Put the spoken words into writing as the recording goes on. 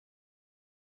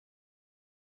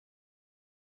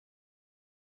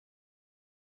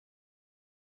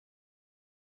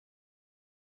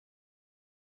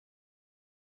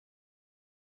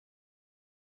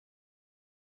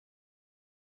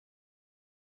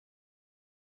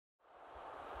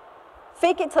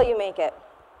Fake it till you make it.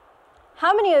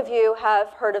 How many of you have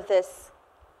heard of this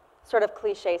sort of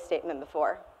cliche statement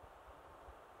before?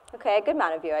 Okay, a good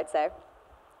amount of you, I'd say.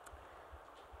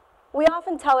 We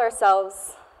often tell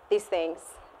ourselves these things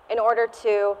in order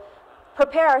to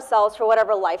prepare ourselves for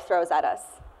whatever life throws at us.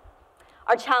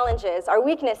 Our challenges, our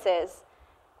weaknesses,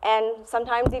 and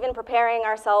sometimes even preparing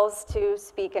ourselves to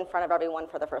speak in front of everyone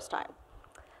for the first time.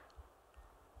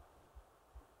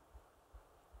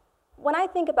 When I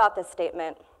think about this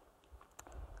statement,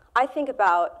 I think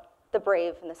about the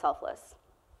brave and the selfless.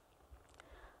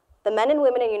 The men and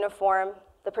women in uniform,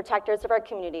 the protectors of our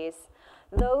communities,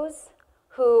 those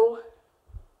who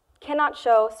cannot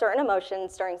show certain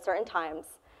emotions during certain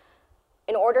times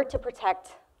in order to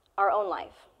protect our own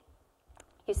life.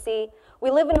 You see,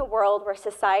 we live in a world where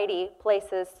society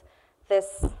places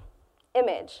this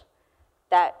image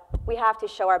that we have to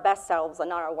show our best selves and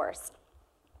not our worst.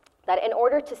 That in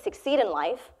order to succeed in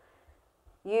life,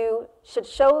 you should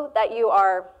show that you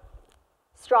are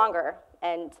stronger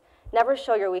and never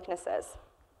show your weaknesses.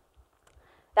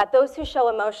 That those who show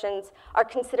emotions are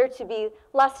considered to be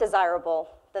less desirable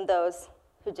than those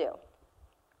who do.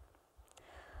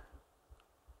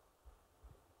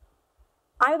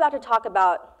 I'm about to talk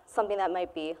about something that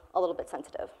might be a little bit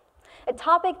sensitive. A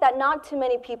topic that not too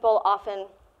many people often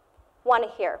want to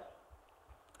hear.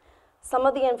 Some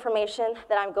of the information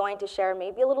that I'm going to share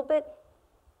may be a little bit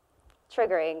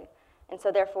triggering, and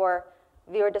so therefore,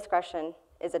 viewer discretion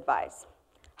is advised.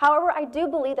 However, I do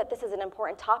believe that this is an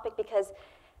important topic because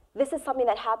this is something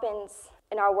that happens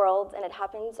in our world and it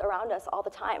happens around us all the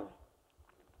time.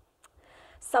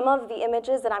 Some of the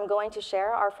images that I'm going to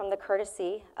share are from the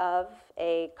courtesy of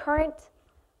a current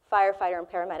firefighter and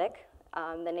paramedic,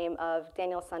 the name of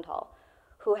Daniel Sundhall,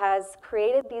 who has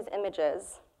created these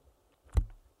images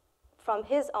from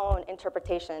his own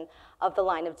interpretation of the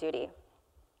line of duty.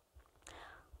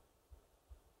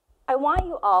 I want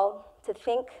you all to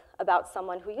think about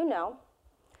someone who you know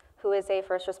who is a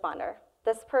first responder.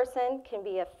 This person can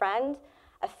be a friend,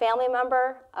 a family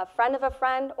member, a friend of a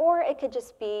friend, or it could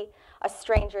just be a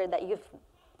stranger that you've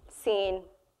seen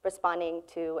responding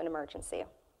to an emergency.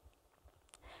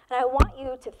 And I want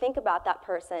you to think about that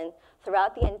person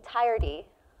throughout the entirety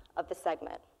of the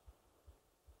segment.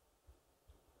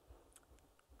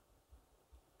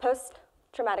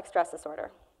 Post-traumatic stress disorder.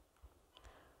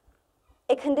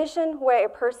 A condition where a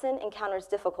person encounters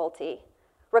difficulty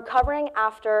recovering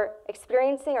after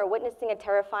experiencing or witnessing a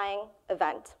terrifying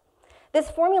event. This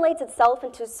formulates itself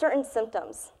into certain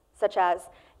symptoms, such as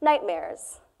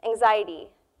nightmares, anxiety,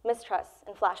 mistrust,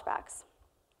 and flashbacks.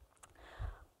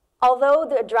 Although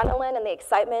the adrenaline and the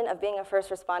excitement of being a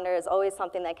first responder is always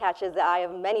something that catches the eye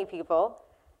of many people,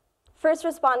 first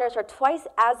responders are twice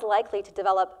as likely to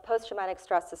develop post-traumatic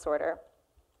stress disorder,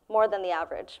 more than the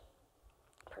average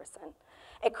person.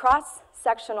 A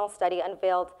cross-sectional study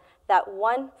unveiled that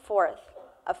 1/4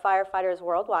 of firefighters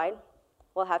worldwide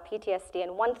will have PTSD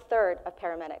and 1/3 of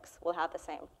paramedics will have the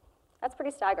same. That's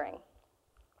pretty staggering.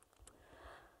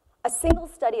 A single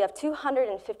study of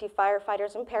 250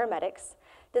 firefighters and paramedics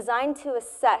designed to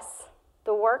assess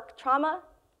the work trauma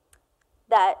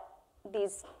that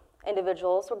these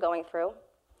individuals were going through,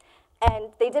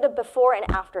 and they did a before and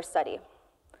after study.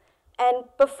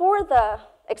 And before the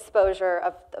exposure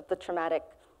of the traumatic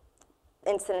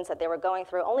incidents that they were going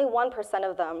through, only 1%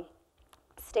 of them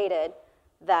stated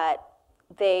that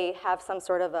they have some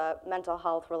sort of a mental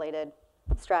health-related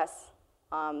stress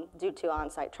due to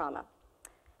on-site trauma.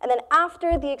 And then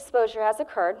after the exposure has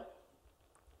occurred,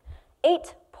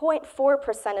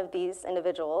 8.4% of these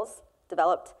individuals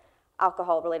developed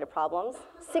alcohol-related problems,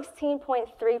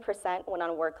 16.3% went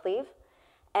on work leave,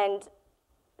 and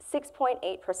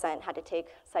 6.8% had to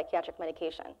take psychiatric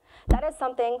medication. That is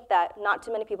something that not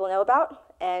too many people know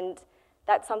about, and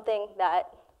that's something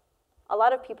that a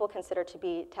lot of people consider to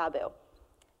be taboo.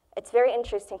 It's very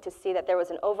interesting to see that there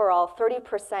was an overall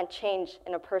 30% change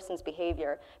in a person's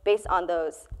behavior based on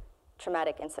those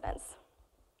traumatic incidents.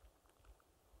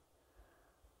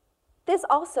 This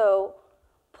also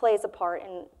plays a part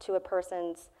into a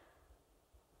person's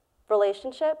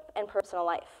relationship and personal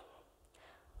life.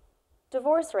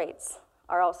 Divorce rates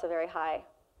are also very high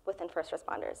within first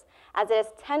responders, as it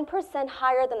is 10%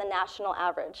 higher than the national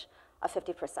average of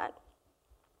 50%.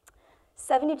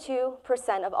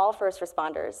 72% of all first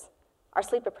responders are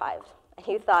sleep deprived, and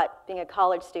you thought being a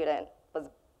college student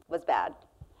was bad.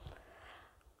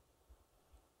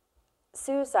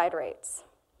 Suicide rates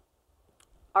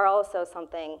are also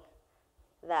something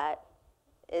that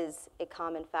is a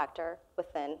common factor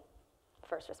within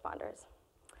first responders.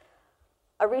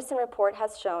 A recent report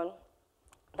has shown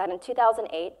that in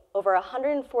 2008, over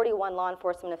 141 law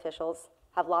enforcement officials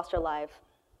have lost their lives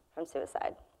from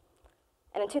suicide.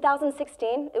 And in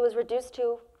 2016, it was reduced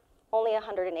to only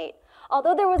 108.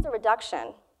 Although there was a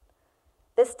reduction,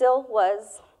 this still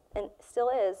was and still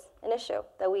is an issue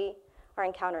that we are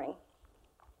encountering.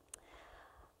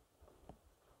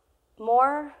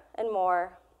 More and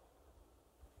more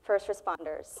first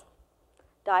responders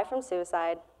die from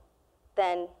suicide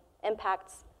than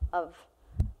impacts of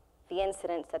the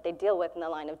incidents that they deal with in the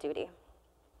line of duty.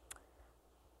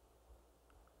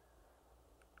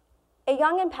 A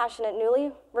young and passionate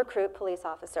newly recruit police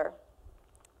officer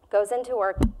goes into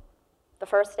work the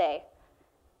first day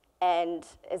and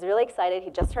is really excited. He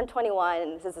just turned 21,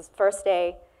 and this is his first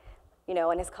day,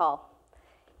 in his call.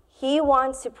 He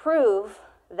wants to prove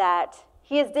that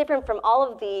he is different from all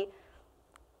of the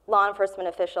law enforcement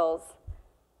officials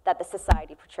that the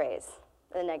society portrays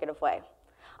in a negative way,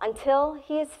 until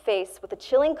he is faced with the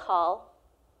chilling call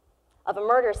of a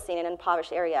murder scene in an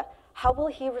impoverished area. How will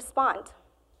he respond?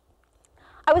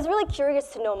 I was really curious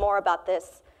to know more about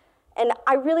this, and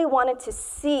I really wanted to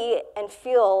see and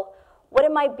feel what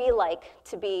it might be like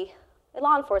to be a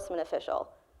law enforcement official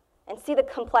and see the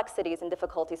complexities and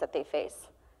difficulties that they face,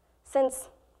 since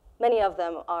many of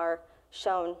them are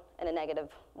shown in a negative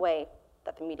way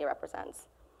that the media represents.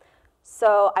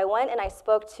 So I went and I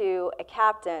spoke to a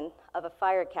captain of a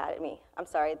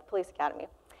the police academy,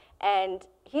 and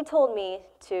he told me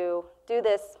to do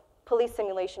this police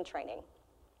simulation training.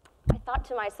 I thought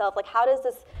to myself, how does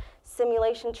this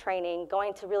simulation training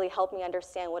going to really help me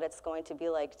understand what it's going to be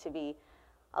like to be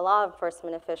a law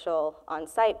enforcement official on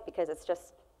site, because it's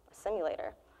just a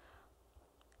simulator?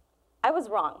 I was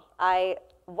wrong. I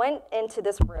went into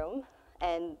this room,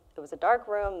 and it was a dark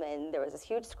room, and there was this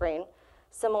huge screen,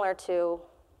 similar to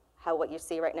what you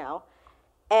see right now.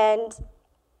 And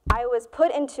I was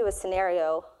put into a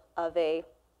scenario of a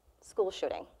school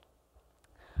shooting.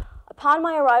 Upon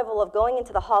my arrival of going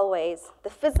into the hallways, the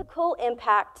physical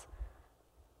impact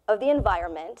of the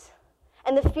environment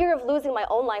and the fear of losing my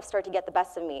own life started to get the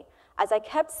best of me, as I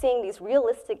kept seeing these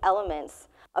realistic elements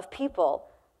of people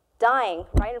dying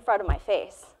right in front of my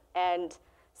face and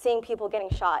seeing people getting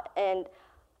shot. And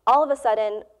all of a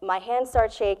sudden, my hands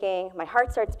start shaking, my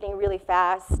heart starts beating really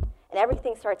fast, and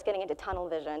everything starts getting into tunnel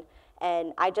vision.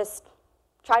 And I just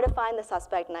try to find the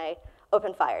suspect, and I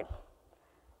open fired.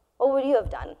 What would you have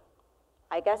done?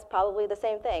 I guess probably the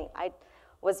same thing. I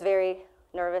was very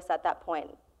nervous at that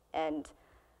point, and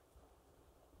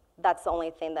that's the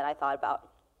only thing that I thought about.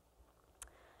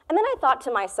 And then I thought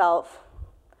to myself,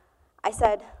 I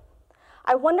said,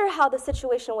 I wonder how the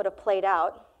situation would have played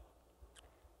out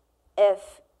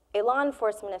if a law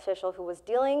enforcement official who was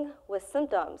dealing with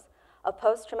symptoms of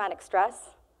post-traumatic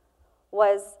stress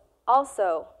was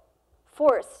also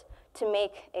forced to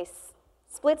make a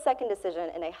split-second decision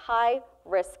in a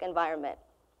high-risk environment.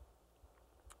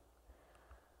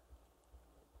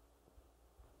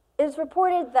 It is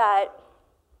reported that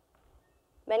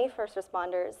many first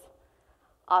responders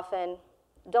often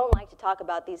don't like to talk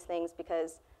about these things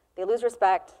because they lose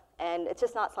respect, and it's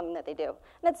just not something that they do.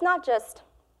 And it's not just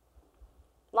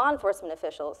law enforcement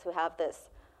officials who have this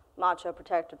macho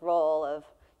protected role of,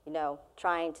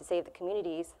 trying to save the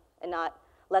communities and not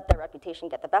let their reputation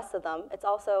get the best of them. It's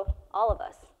also all of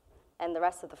us and the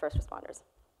rest of the first responders.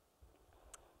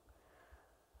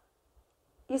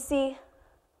 You see,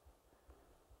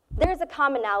 there's a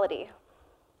commonality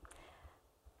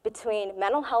between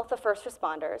mental health of first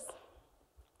responders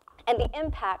and the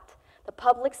impact the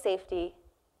public safety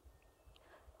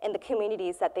in the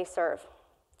communities that they serve.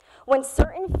 When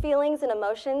certain feelings and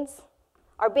emotions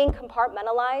are being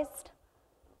compartmentalized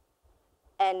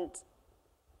and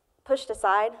pushed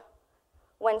aside,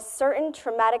 when certain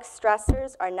traumatic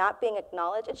stressors are not being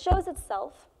acknowledged, it shows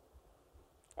itself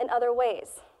in other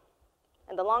ways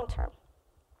in the long term.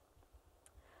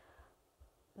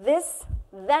 This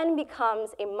then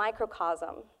becomes a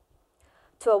microcosm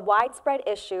to a widespread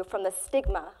issue from the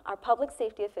stigma our public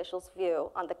safety officials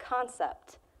view on the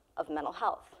concept of mental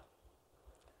health.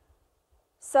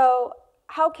 So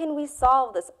how can we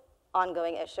solve this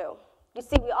ongoing issue? You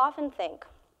see, we often think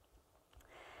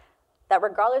that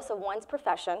regardless of one's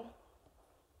profession,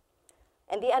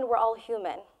 in the end, we're all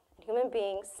human. Human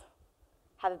beings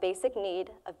have a basic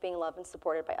need of being loved and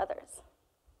supported by others.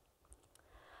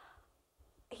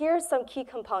 Here are some key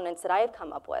components that I have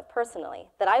come up with personally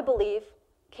that I believe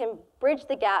can bridge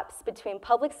the gaps between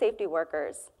public safety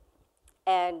workers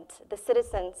and the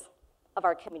citizens of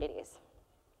our communities.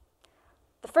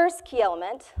 The first key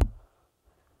element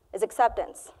is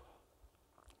acceptance.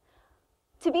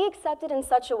 To be accepted in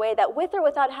such a way that with or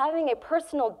without having a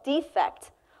personal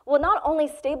defect will not only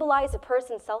stabilize a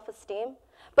person's self-esteem,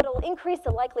 but it will increase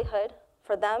the likelihood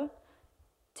for them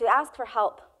to ask for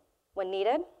help when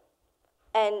needed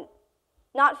and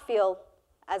not feel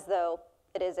as though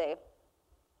it is a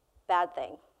bad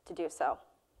thing to do so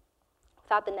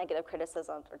without the negative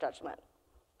criticism or judgment.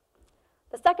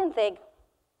 The second thing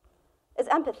is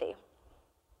empathy.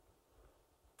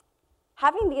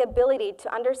 Having the ability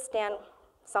to understand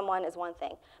someone is one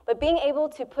thing, but being able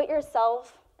to put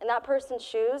yourself in that person's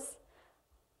shoes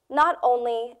not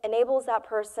only enables that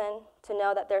person to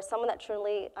know that there's someone that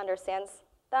truly understands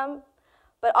them,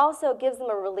 but also gives them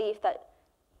a relief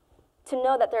to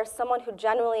know that there's someone who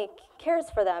genuinely cares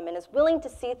for them and is willing to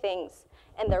see things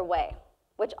in their way,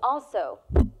 which also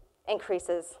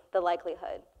increases the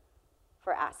likelihood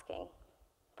for asking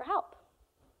for help.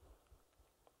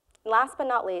 And last but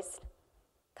not least,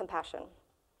 compassion.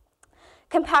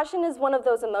 Compassion is one of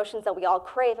those emotions that we all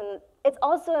crave, and it's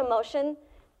also an emotion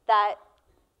that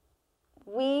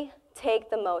we take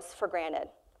the most for granted.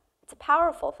 It's a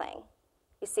powerful thing.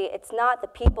 You see, it's not the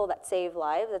people that save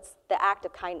lives, it's the act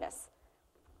of kindness.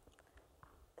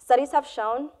 Studies have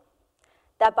shown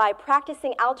that by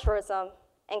practicing altruism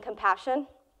and compassion,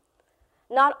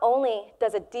 not only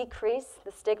does it decrease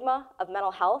the stigma of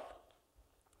mental health,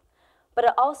 but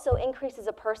it also increases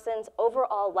a person's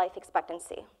overall life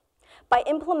expectancy. By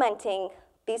implementing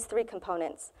these three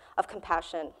components of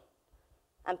compassion,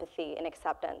 empathy, and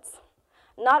acceptance,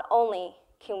 not only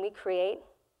can we create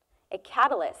a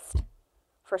catalyst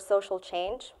for social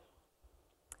change,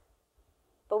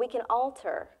 but we can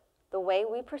alter the way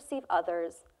we perceive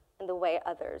others and the way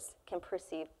others can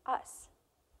perceive us.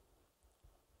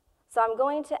 So I'm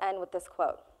going to end with this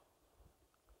quote.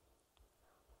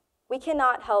 We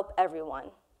cannot help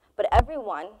everyone, but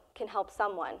everyone can help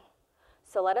someone.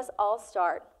 So let us all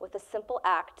start with a simple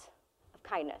act of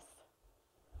kindness.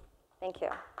 Thank you.